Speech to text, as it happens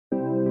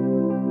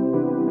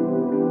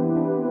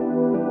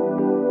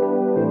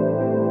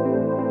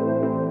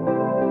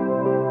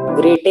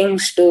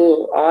Greetings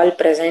to all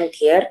present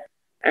here,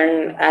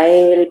 and I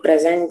will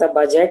present the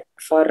budget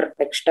for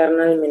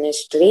external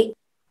ministry.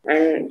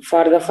 And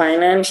for the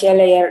financial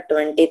year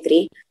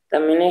 23, the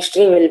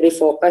ministry will be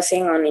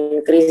focusing on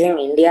increasing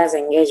India's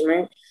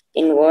engagement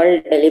in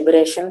world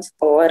deliberations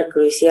over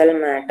crucial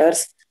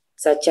matters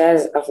such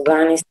as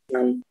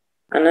Afghanistan.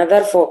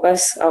 Another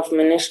focus of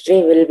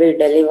ministry will be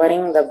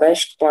delivering the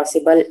best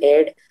possible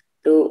aid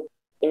to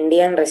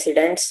Indian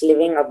residents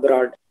living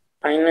abroad,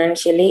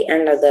 financially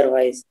and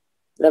otherwise.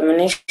 The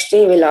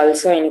ministry will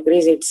also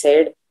increase its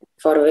aid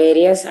for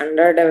various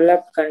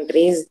underdeveloped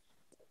countries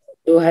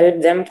to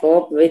help them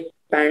cope with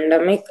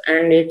pandemic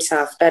and its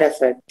after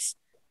effects.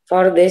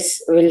 For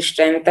this, will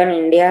strengthen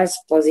India's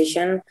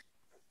position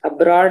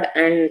abroad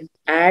and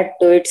add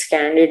to its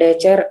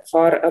candidature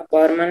for a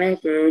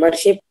permanent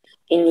membership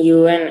in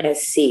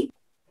UNSC.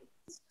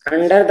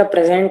 Under the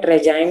present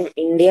regime,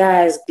 India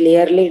has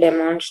clearly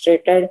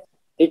demonstrated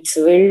its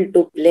will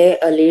to play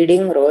a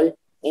leading role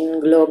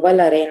in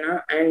global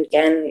arena and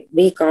can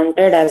be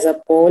counted as a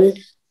pole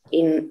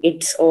in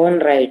its own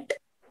right.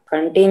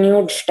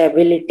 Continued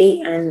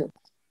stability and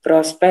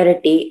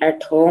prosperity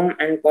at home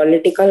and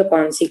political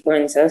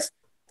consequences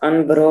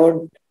on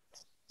broad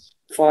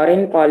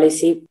foreign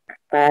policy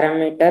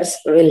parameters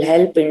will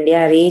help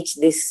India reach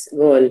this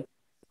goal.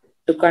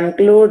 To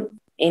conclude,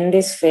 in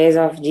this phase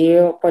of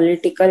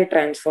geopolitical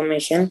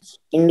transformation,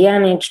 India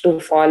needs to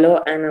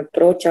follow an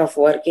approach of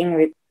working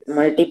with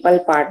multiple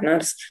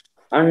partners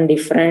on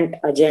different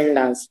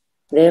agendas.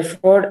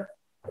 Therefore,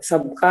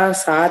 Sabka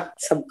Saath,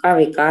 Sabka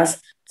Vikas,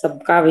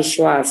 Sabka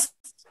Vishwas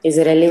is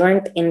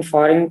relevant in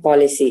foreign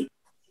policy.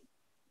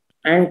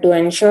 And to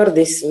ensure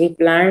this, we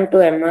plan to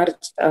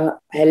emerge a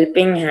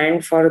helping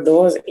hand for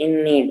those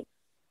in need.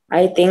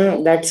 I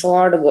think that's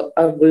what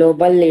a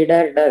global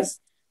leader does.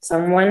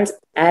 Someone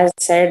has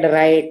said,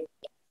 right,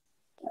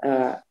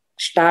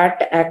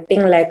 start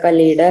acting like a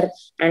leader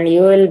and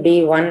you will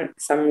be one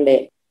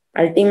someday.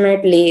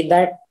 Ultimately,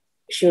 that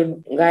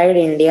should guide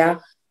India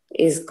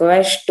is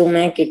quest to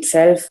make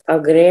itself a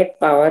great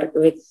power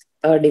with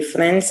a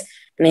difference,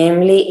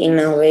 namely in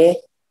a way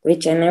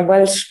which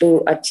enables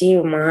to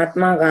achieve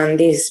Mahatma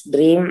Gandhi's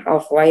dream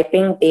of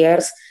wiping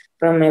tears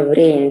from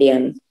every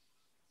Indian.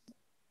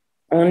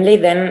 Only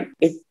then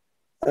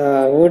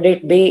would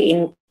it be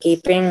in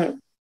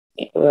keeping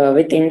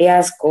with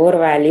India's core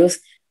values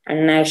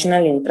and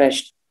national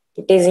interest.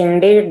 It is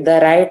indeed the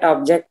right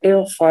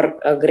objective for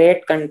a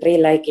great country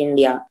like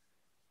India.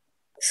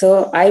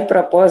 So I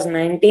propose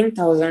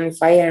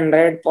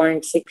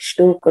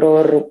 19,500.62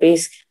 crore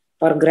rupees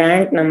for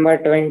grant number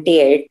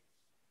 28,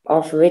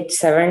 of which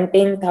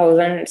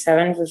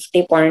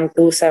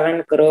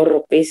 17,750.27 crore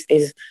rupees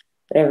is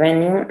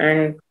revenue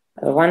and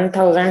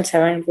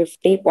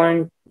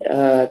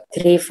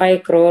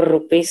 1,750.35 crore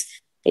rupees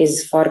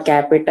is for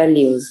capital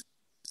use.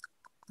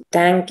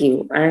 Thank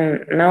you.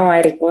 And now I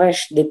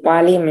request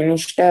DIPALI,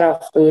 Minister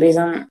of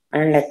Tourism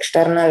and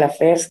External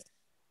Affairs,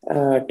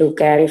 to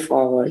carry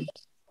forward.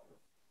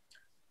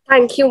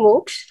 Thank you,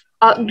 Moksh.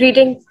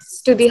 Greetings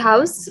to the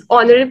House.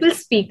 Honorable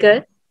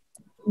Speaker,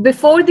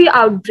 before the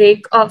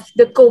outbreak of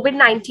the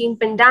COVID-19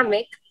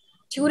 pandemic,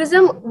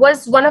 tourism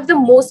was one of the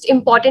most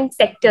important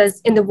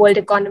sectors in the world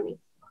economy,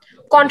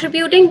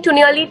 contributing to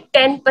nearly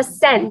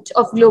 10%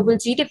 of global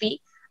GDP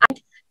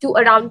and to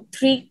around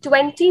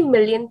 320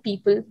 million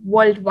people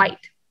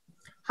worldwide.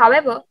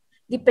 However,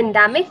 the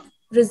pandemic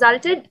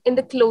resulted in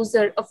the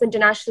closure of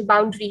international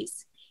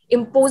boundaries,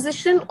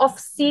 imposition of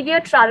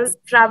severe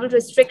travel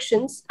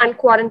restrictions and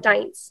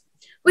quarantines,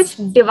 which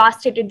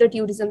devastated the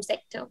tourism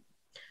sector.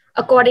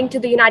 According to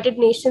the United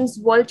Nations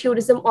World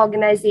Tourism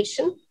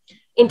Organization,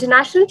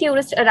 international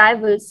tourist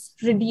arrivals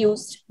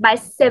reduced by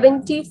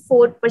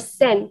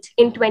 74%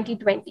 in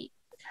 2020,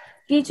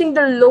 reaching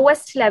the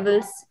lowest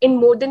levels in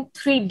more than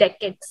 3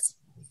 decades.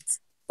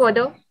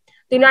 Further,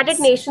 the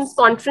United Nations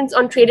Conference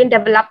on Trade and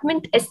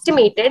Development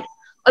estimated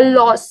a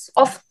loss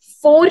of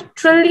 $4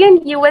 trillion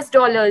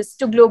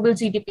to global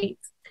GDP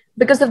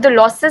because of the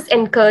losses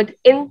incurred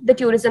in the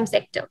tourism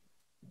sector.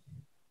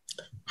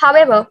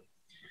 However,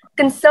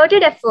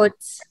 concerted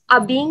efforts are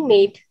being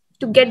made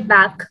to get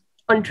back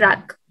on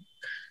track.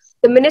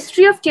 The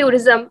Ministry of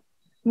Tourism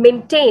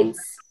maintains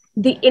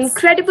the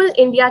Incredible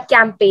India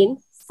campaign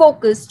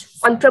focused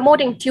on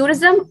promoting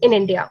tourism in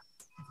India.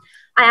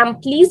 I am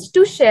pleased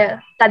to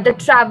share that the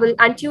Travel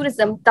and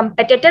Tourism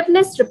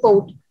Competitiveness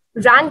Report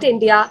ranked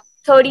India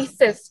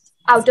 35th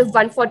out of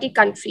 140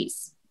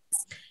 countries.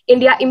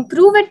 India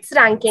improved its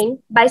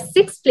ranking by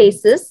 6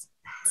 places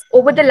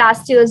over the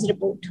last year's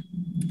report,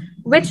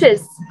 which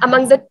is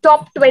among the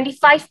top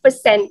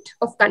 25%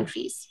 of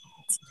countries.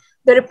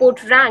 The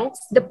report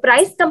ranks the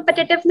price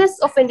competitiveness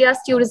of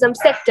India's tourism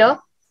sector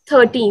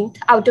 13th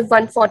out of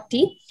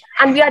 140,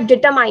 and we are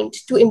determined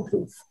to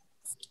improve.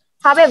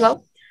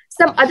 However,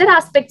 some other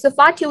aspects of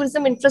our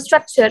tourism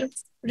infrastructure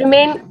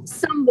remain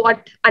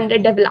somewhat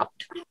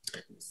underdeveloped.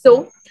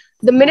 So,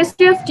 the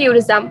Ministry of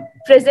Tourism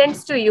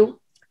presents to you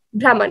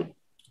Brahman,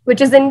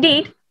 which is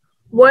indeed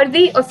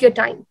worthy of your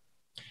time.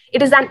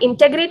 It is an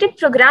integrated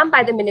program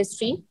by the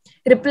ministry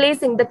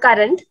replacing the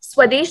current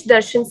Swadesh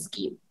Darshan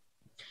scheme,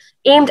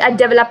 aimed at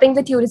developing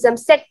the tourism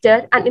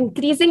sector and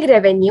increasing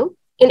revenue,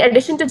 in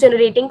addition to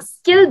generating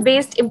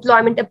skill-based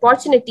employment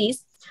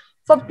opportunities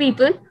for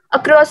people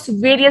across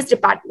various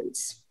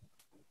departments.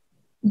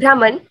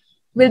 Brahman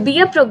will be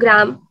a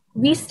program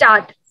we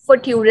start for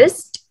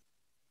tourists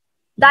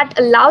that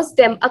allows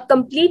them a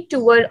complete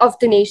tour of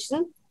the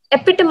nation,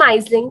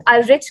 epitomizing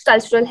our rich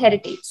cultural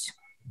heritage.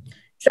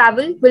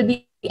 Travel will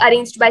be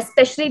arranged by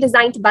specially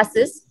designed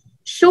buses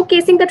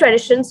showcasing the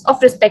traditions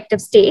of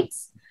respective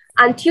states,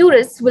 and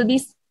tourists will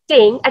be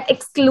staying at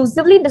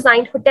exclusively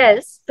designed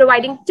hotels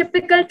providing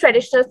typical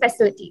traditional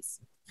facilities.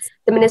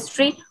 The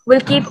ministry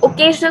will keep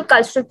occasional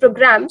cultural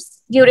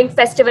programs during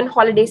festive and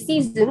holiday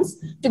seasons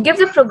to give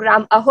the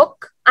program a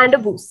hook and a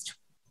boost.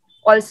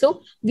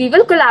 Also, we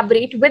will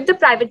collaborate with the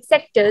private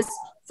sectors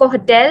for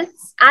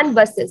hotels and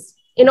buses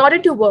in order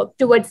to work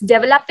towards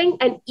developing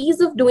an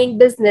ease of doing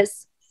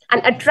business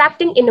and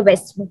attracting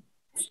investment,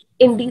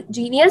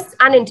 indigenous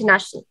and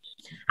international.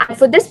 And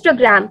for this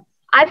program,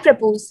 I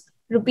propose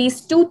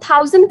rupees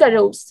 2,000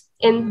 crores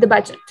in the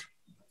budget.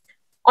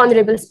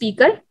 Honorable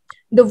Speaker,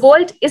 the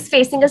world is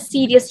facing a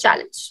serious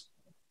challenge.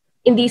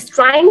 In these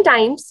trying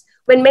times,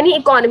 when many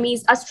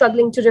economies are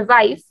struggling to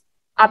revive,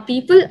 our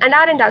people and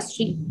our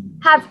industry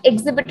have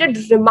exhibited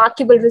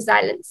remarkable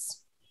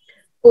resilience.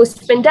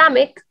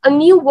 Post-pandemic, a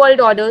new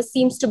world order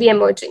seems to be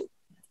emerging,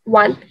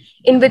 one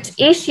in which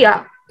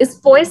Asia is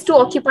poised to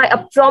occupy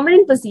a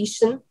prominent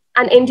position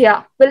and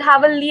India will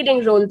have a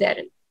leading role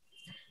therein.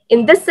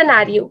 In this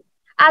scenario,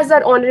 as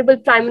our Honorable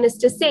Prime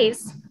Minister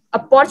says,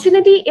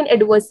 opportunity in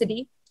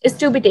adversity is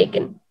to be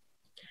taken.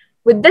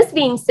 With this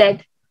being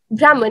said,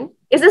 Brahman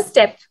is a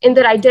step in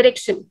the right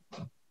direction.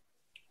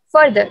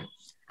 Further,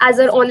 as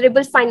our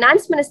Honorable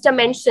Finance Minister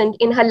mentioned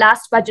in her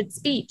last budget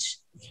speech,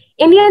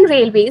 Indian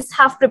Railways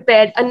have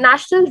prepared a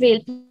national rail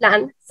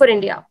plan for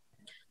India.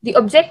 The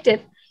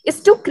objective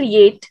is to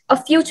create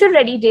a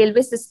future-ready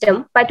railway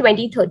system by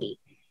 2030.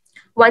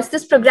 Once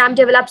this program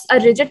develops a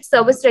rigid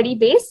service-ready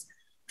base,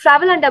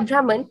 travel under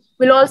Brahman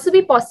will also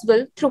be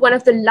possible through one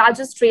of the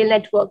largest rail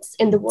networks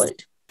in the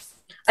world.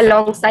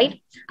 Alongside,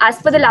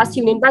 as per the last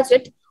union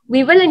budget,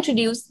 we will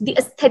introduce the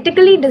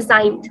aesthetically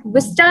designed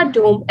Vista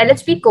Dome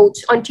LHB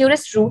coach on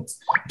tourist routes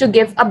to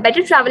give a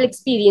better travel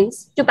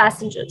experience to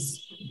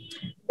passengers.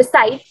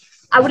 Besides,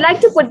 I would like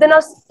to put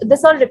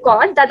this on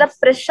record that the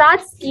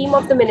Prashad scheme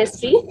of the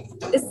ministry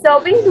is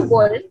serving the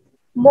world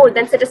more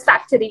than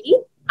satisfactorily,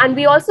 and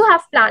we also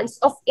have plans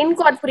of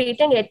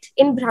incorporating it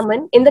in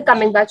Brahman in the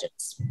coming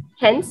budgets.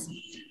 Hence,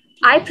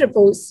 I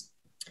propose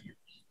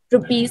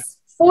rupees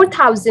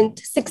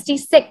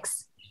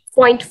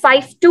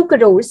 4,066.52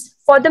 crores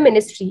for the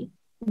ministry,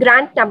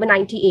 grant number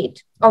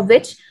 98, of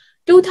which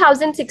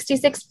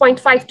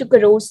 2,066.52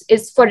 crores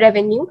is for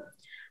revenue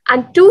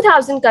and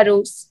 2,000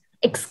 crores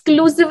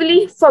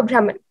exclusively for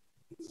Brahman.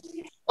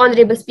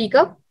 Honorable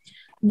Speaker,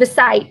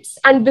 besides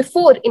and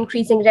before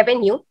increasing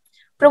revenue,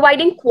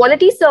 providing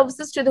quality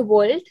services to the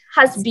world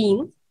has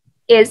been,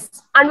 is,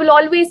 and will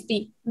always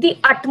be the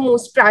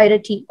utmost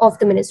priority of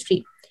the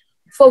ministry.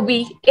 For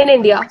we in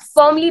India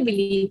firmly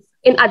believe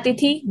in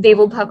Atithi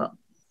Devo Bhava.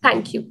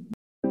 Thank you.